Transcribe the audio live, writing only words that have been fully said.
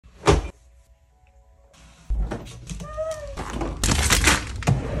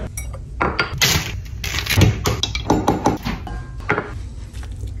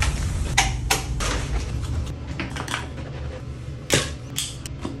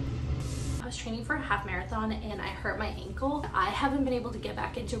training for a half marathon and I hurt my ankle. I haven't been able to get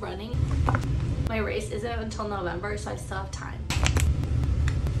back into running. My race isn't until November, so I still have time.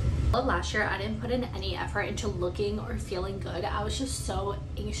 Last year I didn't put in any effort into looking or feeling good. I was just so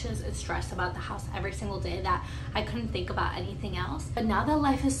anxious and stressed about the house every single day that I couldn't think about anything else. But now that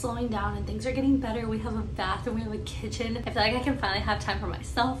life is slowing down and things are getting better, we have a bathroom, we have a kitchen, I feel like I can finally have time for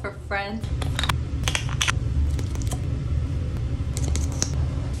myself, for friends.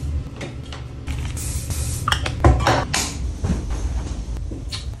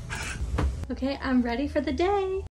 Okay, I'm ready for the day.